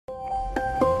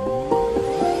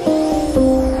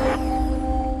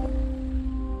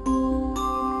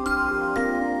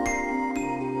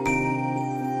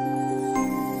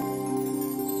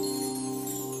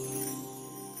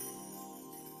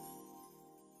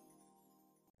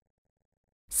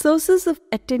Sources of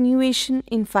attenuation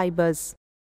in fibers.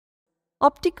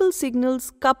 Optical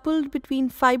signals coupled between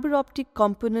fiber optic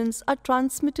components are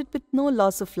transmitted with no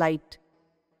loss of light.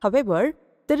 However,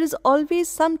 there is always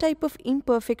some type of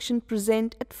imperfection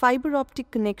present at fiber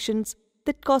optic connections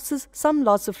that causes some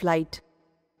loss of light.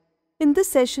 In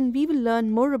this session, we will learn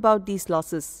more about these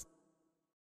losses.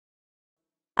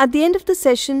 At the end of the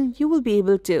session, you will be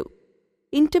able to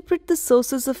interpret the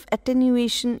sources of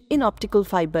attenuation in optical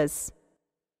fibers.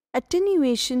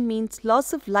 Attenuation means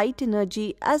loss of light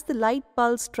energy as the light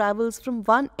pulse travels from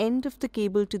one end of the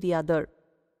cable to the other.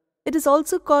 It is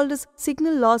also called as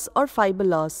signal loss or fiber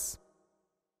loss.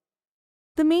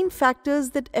 The main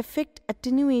factors that affect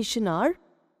attenuation are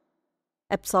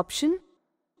absorption,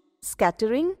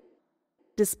 scattering,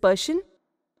 dispersion,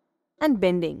 and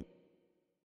bending.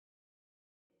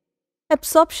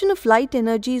 Absorption of light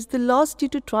energy is the loss due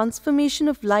to transformation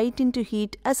of light into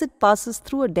heat as it passes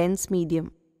through a dense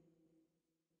medium.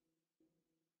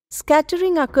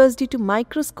 Scattering occurs due to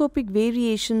microscopic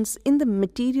variations in the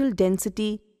material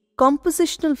density,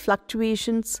 compositional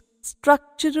fluctuations,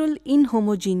 structural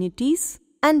inhomogeneities,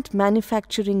 and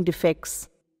manufacturing defects.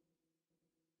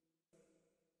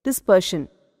 Dispersion.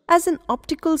 As an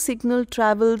optical signal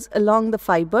travels along the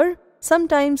fiber,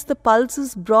 sometimes the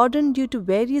pulses broaden due to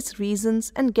various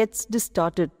reasons and gets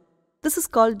distorted. This is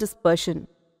called dispersion.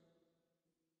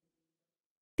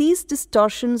 These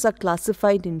distortions are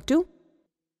classified into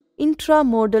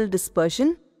intramodal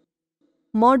dispersion,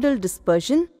 modal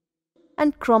dispersion,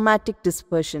 and chromatic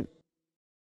dispersion.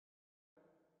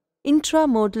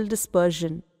 Intramodal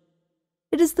dispersion.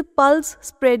 It is the pulse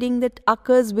spreading that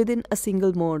occurs within a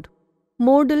single mode.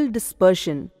 Modal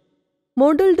dispersion.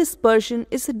 Modal dispersion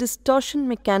is a distortion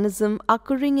mechanism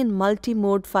occurring in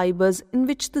multi-mode fibers in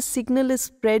which the signal is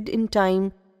spread in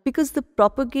time because the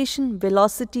propagation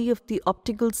velocity of the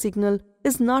optical signal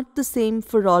is not the same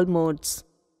for all modes.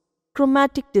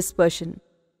 Chromatic dispersion.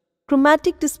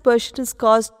 Chromatic dispersion is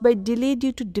caused by delay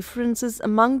due to differences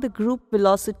among the group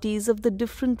velocities of the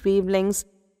different wavelengths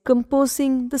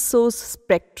composing the source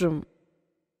spectrum.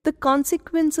 The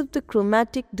consequence of the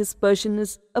chromatic dispersion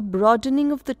is a broadening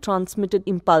of the transmitted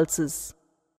impulses.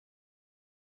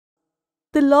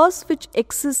 The loss which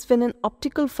exists when an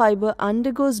optical fiber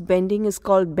undergoes bending is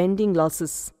called bending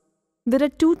losses. There are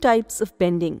two types of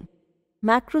bending: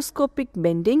 macroscopic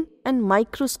bending and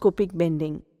microscopic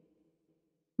bending.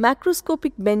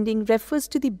 Macroscopic bending refers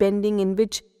to the bending in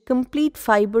which complete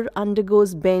fiber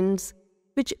undergoes bends,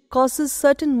 which causes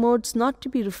certain modes not to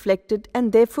be reflected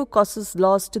and therefore causes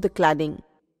loss to the cladding.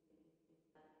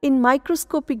 In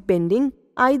microscopic bending,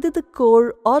 either the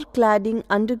core or cladding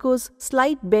undergoes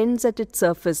slight bends at its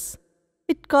surface.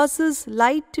 It causes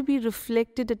light to be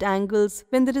reflected at angles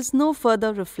when there is no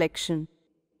further reflection.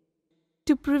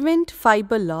 To prevent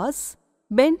fiber loss,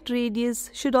 bent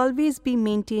radius should always be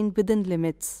maintained within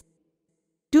limits.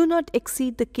 Do not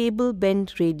exceed the cable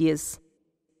bend radius.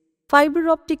 Fiber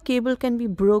optic cable can be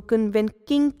broken when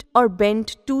kinked or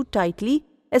bent too tightly,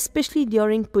 especially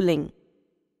during pulling.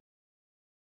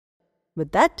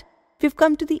 With that, we've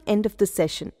come to the end of the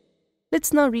session.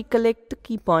 Let's now recollect the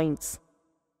key points.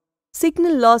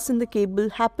 Signal loss in the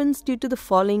cable happens due to the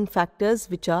following factors,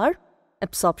 which are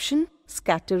absorption,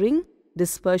 scattering,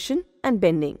 dispersion, and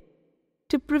bending.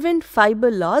 To prevent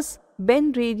fiber loss,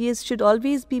 bend radius should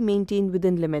always be maintained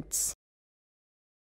within limits.